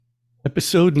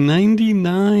Episode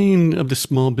 99 of the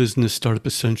Small Business Startup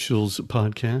Essentials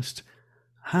podcast.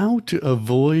 How to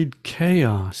avoid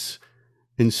chaos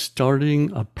in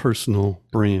starting a personal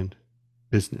brand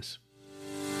business.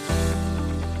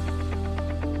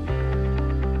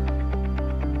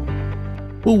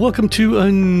 Well, welcome to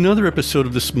another episode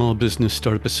of the Small Business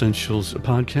Startup Essentials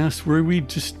podcast, where we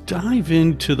just dive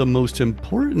into the most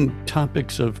important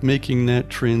topics of making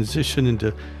that transition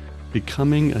into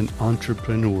becoming an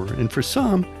entrepreneur. And for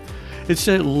some, it's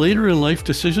that later in life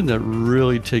decision that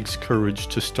really takes courage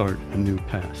to start a new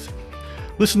path.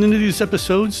 Listen into these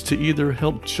episodes to either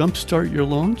help jumpstart your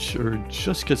launch or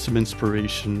just get some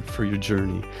inspiration for your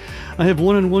journey. I have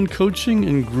one-on-one coaching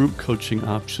and group coaching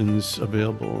options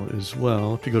available as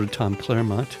well if you go to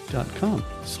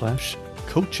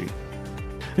tomclaremont.com/coaching.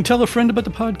 And tell a friend about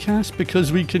the podcast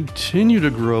because we continue to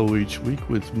grow each week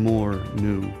with more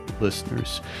new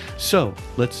listeners. So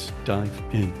let's dive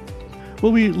in.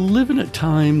 Well, we live in a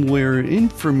time where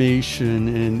information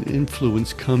and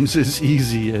influence comes as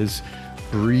easy as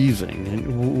breathing.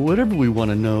 And whatever we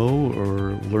want to know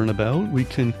or learn about, we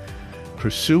can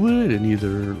pursue it and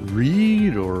either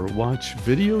read or watch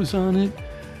videos on it.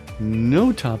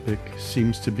 No topic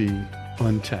seems to be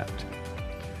untapped.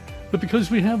 But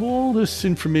because we have all this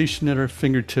information at our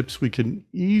fingertips, we can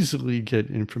easily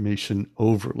get information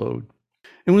overload.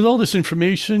 And with all this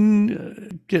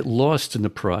information, get lost in the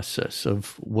process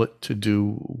of what to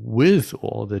do with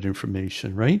all that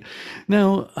information, right?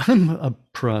 Now, I'm a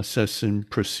process and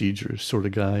procedure sort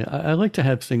of guy. I like to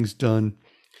have things done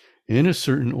in a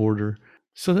certain order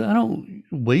so that I don't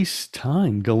waste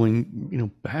time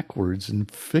going, backwards and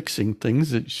fixing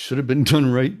things that should have been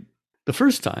done right the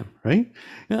first time, right?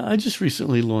 I just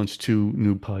recently launched 2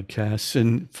 new podcasts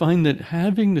and find that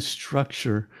having the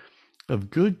structure of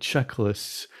good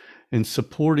checklists and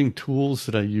supporting tools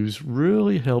that I use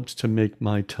really helps to make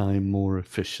my time more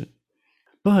efficient.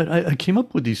 But I came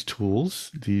up with these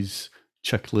tools, these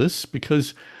checklists,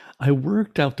 because I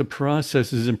worked out the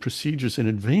processes and procedures in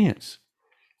advance.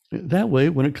 That way,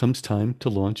 when it comes time to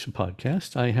launch a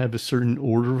podcast, I have a certain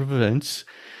order of events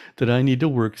that I need to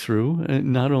work through,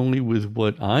 and not only with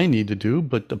what I need to do,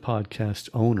 but the podcast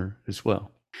owner as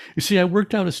well. You see, I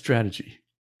worked out a strategy,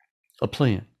 a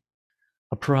plan,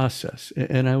 a process,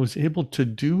 and I was able to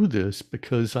do this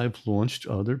because I've launched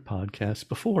other podcasts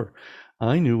before.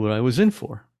 I knew what I was in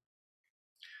for.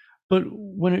 But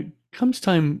when it comes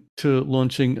time to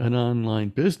launching an online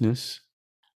business,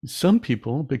 some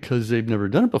people, because they've never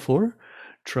done it before,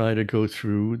 try to go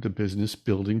through the business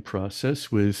building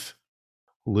process with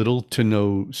little to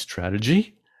no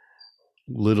strategy,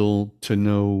 little to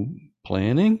no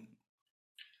planning,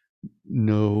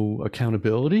 no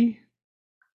accountability,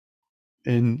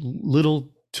 and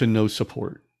little to no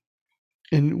support.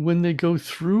 And when they go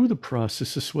through the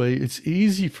process this way, it's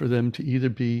easy for them to either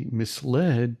be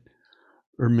misled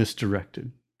or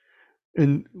misdirected.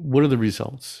 And what are the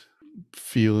results?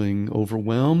 Feeling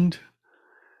overwhelmed,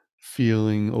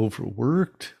 feeling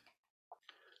overworked,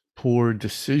 poor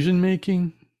decision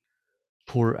making,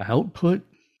 poor output,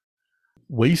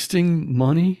 wasting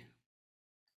money,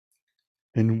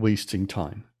 and wasting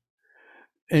time.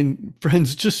 And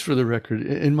friends, just for the record,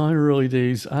 in my early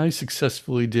days, I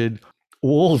successfully did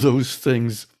all those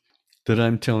things that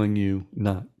I'm telling you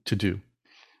not to do.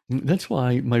 That's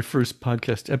why my first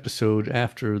podcast episode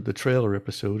after the trailer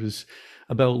episode is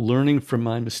about learning from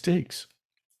my mistakes.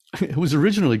 It was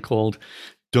originally called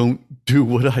Don't Do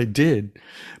What I Did,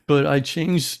 but I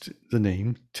changed the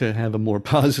name to have a more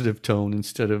positive tone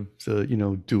instead of the,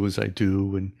 do as I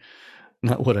do and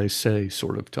not what I say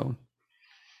sort of tone.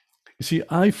 You see,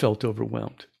 I felt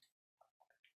overwhelmed.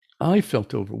 I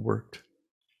felt overworked.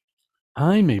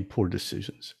 I made poor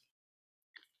decisions.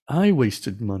 I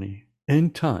wasted money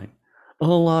and time, a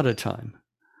lot of time.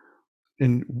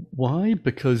 And why?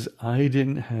 Because I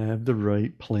didn't have the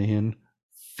right plan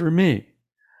for me.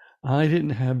 I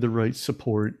didn't have the right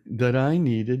support that I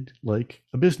needed, like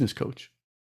a business coach.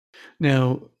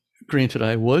 Now, granted,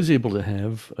 I was able to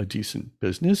have a decent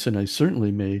business and I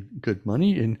certainly made good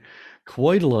money and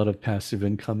quite a lot of passive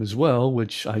income as well,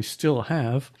 which I still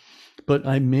have. But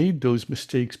I made those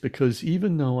mistakes because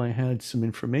even though I had some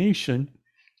information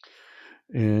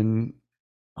and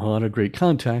a lot of great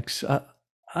contacts,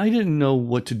 I didn't know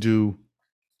what to do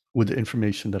with the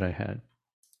information that I had.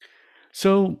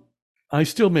 So I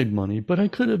still made money, but I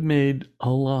could have made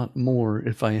a lot more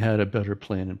if I had a better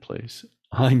plan in place,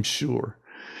 I'm sure.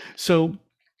 So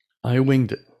I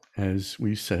winged it, as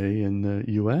we say in the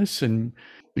US. And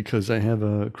because I have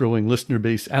a growing listener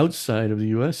base outside of the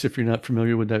US, if you're not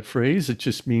familiar with that phrase, it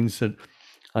just means that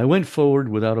I went forward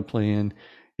without a plan,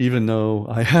 even though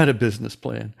I had a business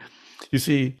plan. You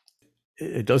see,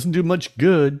 it doesn't do much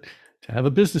good to have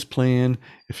a business plan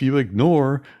if you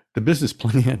ignore the business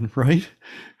plan, right?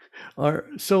 Are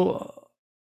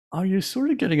you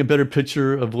sort of getting a better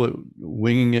picture of what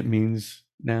winging it means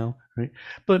now, right?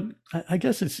 But I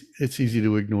guess it's easy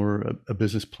to ignore a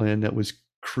business plan that was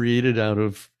created out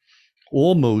of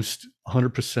almost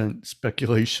 100%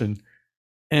 speculation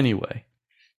anyway.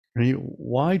 Right?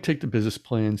 Why take the business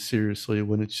plan seriously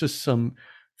when it's just some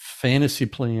fantasy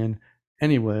plan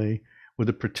anyway, with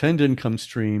a pretend income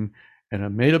stream and a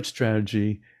made up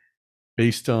strategy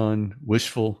based on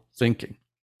wishful thinking?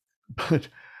 But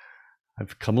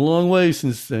I've come a long way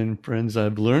since then, friends.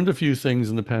 I've learned a few things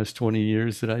in the past 20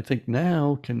 years that I think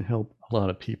now can help a lot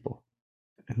of people.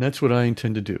 And that's what I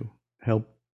intend to do,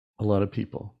 help a lot of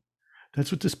people.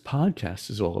 That's what this podcast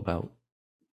is all about.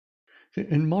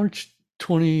 In March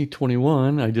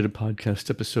 2021, I did a podcast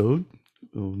episode,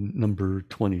 number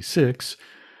 26,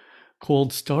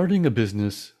 called Starting a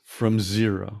Business from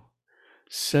Zero: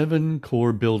 7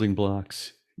 Core Building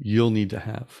Blocks You'll Need to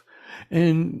Have.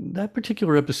 And that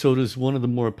particular episode is one of the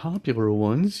more popular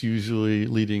ones, usually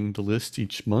leading the list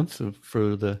each month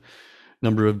for the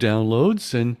number of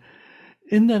downloads. And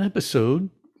in that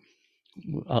episode,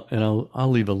 and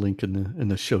I'll leave a link in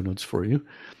the show notes for you.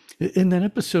 In that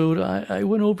episode, I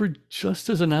went over, just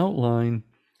as an outline,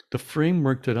 the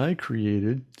framework that I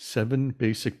created, 7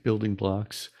 basic building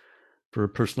blocks for a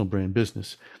personal brand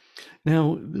business.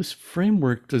 Now, this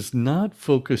framework does not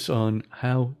focus on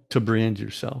how to brand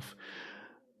yourself,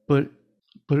 but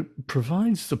it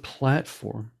provides the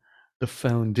platform, the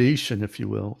foundation, if you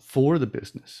will, for the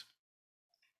business.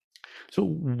 So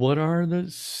what are the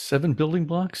 7 building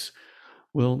blocks?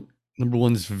 Well, number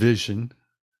 1 is vision,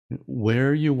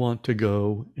 where you want to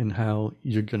go and how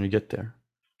you're going to get there.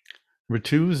 Number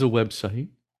 2 is a website.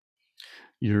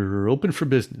 You're open for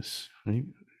business, right?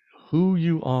 Who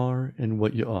you are and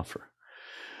what you offer.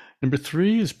 Number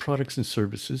 3 is products and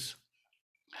services,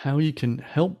 how you can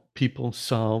help people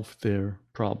solve their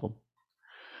problem.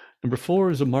 Number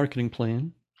 4 is a marketing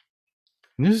plan.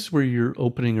 And this is where you're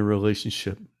opening a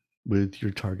relationship with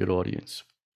your target audience.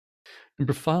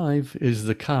 Number 5 is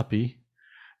the copy.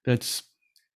 That's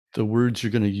the words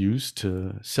you're going to use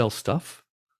to sell stuff.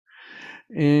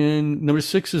 And number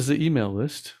 6 is the email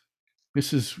list.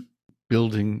 This is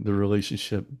building the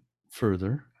relationship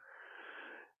further.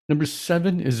 Number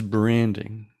 7 is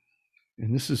branding.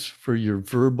 And this is for your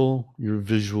verbal, your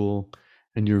visual,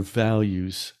 and your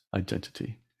values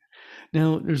identity.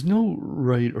 Now, there's no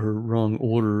right or wrong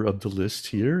order of the list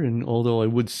here. And although I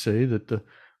would say that the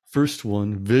first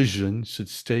one, vision, should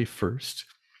stay first,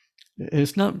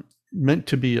 it's not meant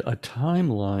to be a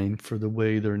timeline for the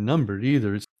way they're numbered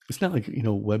either. It's not like,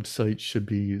 website should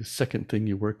be the second thing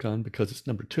you work on because it's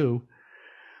number 2.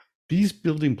 These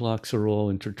building blocks are all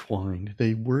intertwined.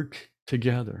 They work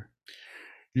together.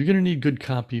 You're going to need good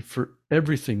copy for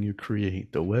everything you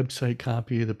create: the website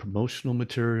copy, the promotional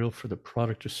material for the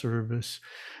product or service,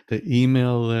 the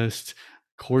email list,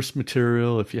 course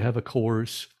material if you have a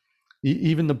course,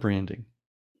 even the branding.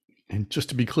 And just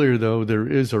to be clear, though, there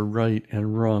is a right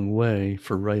and wrong way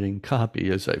for writing copy,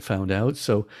 as I found out,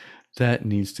 so that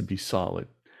needs to be solid.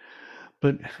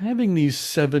 But having these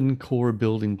 7 core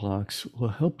building blocks will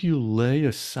help you lay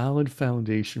a solid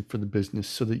foundation for the business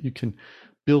so that you can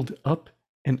build up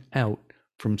and out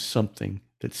from something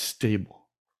that's stable.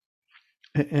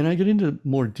 And I get into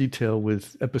more detail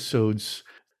with episodes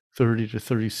 30 to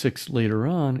 36 later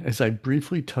on as I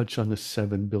briefly touch on the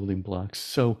 7 building blocks.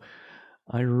 So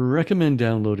I recommend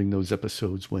downloading those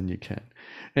episodes when you can.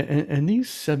 And these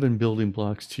 7 building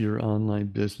blocks to your online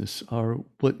business are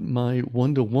what my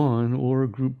one-to-one or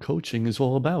group coaching is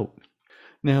all about.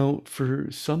 Now,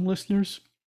 for some listeners,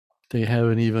 they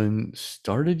haven't even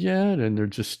started yet, and they're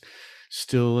just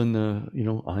still in the,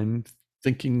 I'm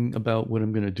thinking about what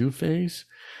I'm going to do phase.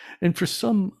 And for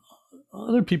some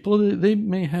other people, they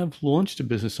may have launched a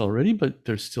business already, but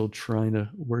they're still trying to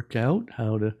work out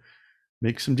how to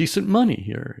make some decent money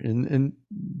here. And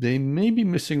they may be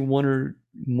missing 1 or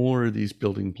more of these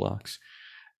building blocks,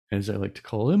 as I like to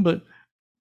call them, but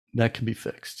that can be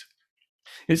fixed.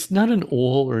 It's not an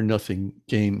all or nothing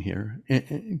game here.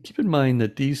 And keep in mind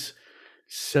that these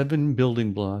 7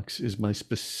 building blocks is my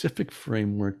specific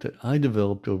framework that I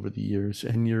developed over the years,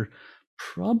 and you're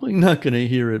probably not going to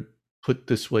hear it put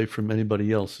this way from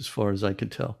anybody else, as far as I can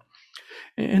tell.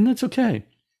 And that's okay.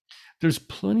 There's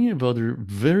plenty of other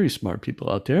very smart people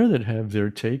out there that have their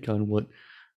take on what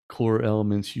core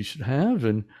elements you should have.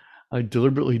 And I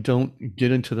deliberately don't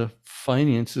get into the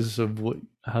finances of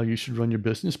how you should run your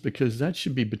business, because that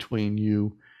should be between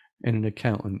you and an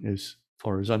accountant as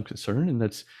far as I'm concerned, and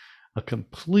that's a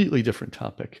completely different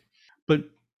topic. But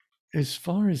as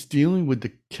far as dealing with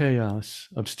the chaos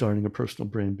of starting a personal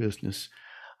brand business,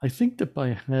 I think that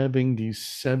by having these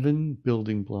 7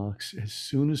 building blocks as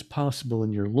soon as possible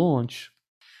in your launch,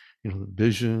 the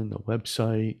vision, the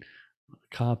website, the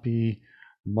copy,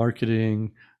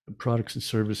 marketing, the products and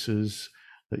services,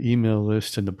 the email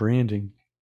list, and the branding,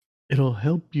 it'll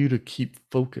help you to keep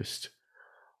focused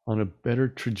on a better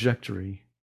trajectory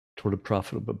toward a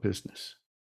profitable business.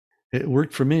 It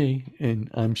worked for me, and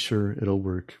I'm sure it'll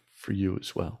work for you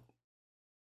as well.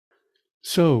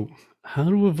 So, how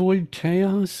to avoid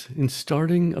chaos in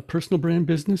starting a personal brand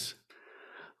business?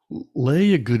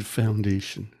 Lay a good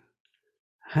foundation.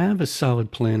 Have a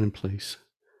solid plan in place.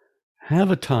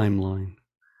 Have a timeline.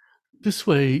 This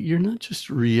way, you're not just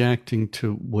reacting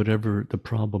to whatever the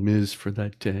problem is for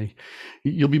that day.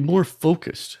 You'll be more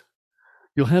focused.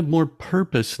 You'll have more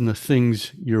purpose in the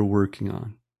things you're working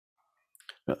on.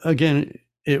 Again,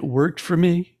 it worked for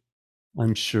me.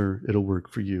 I'm sure it'll work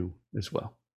for you as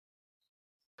well.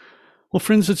 Well,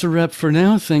 friends, that's a wrap for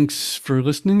now. Thanks for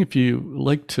listening. If you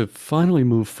like to finally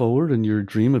move forward in your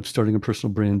dream of starting a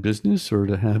personal brand business or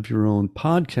to have your own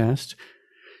podcast,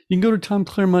 you can go to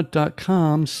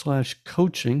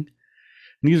tomclaremont.com/coaching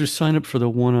and either sign up for the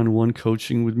one-on-one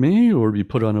coaching with me or be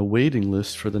put on a waiting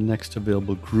list for the next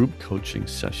available group coaching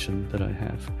session that I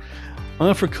have. I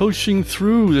offer coaching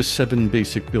through the 7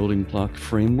 basic building block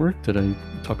framework that I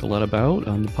talk a lot about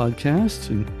on the podcast.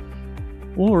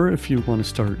 Or if you want to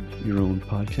start your own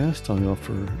podcast, I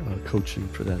offer coaching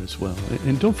for that as well.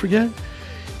 And don't forget,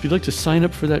 if you'd like to sign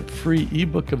up for that free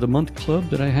ebook of the month club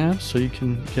that I have, so you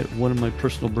can get one of my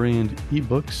personal brand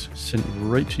ebooks sent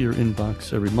right to your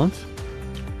inbox every month,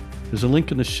 there's a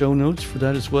link in the show notes for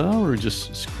that as well, or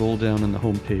just scroll down on the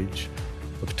homepage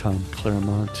of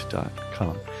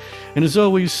tomclaremont.com. And as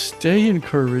always, stay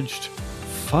encouraged,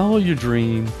 follow your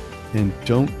dream, and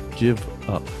don't give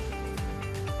up.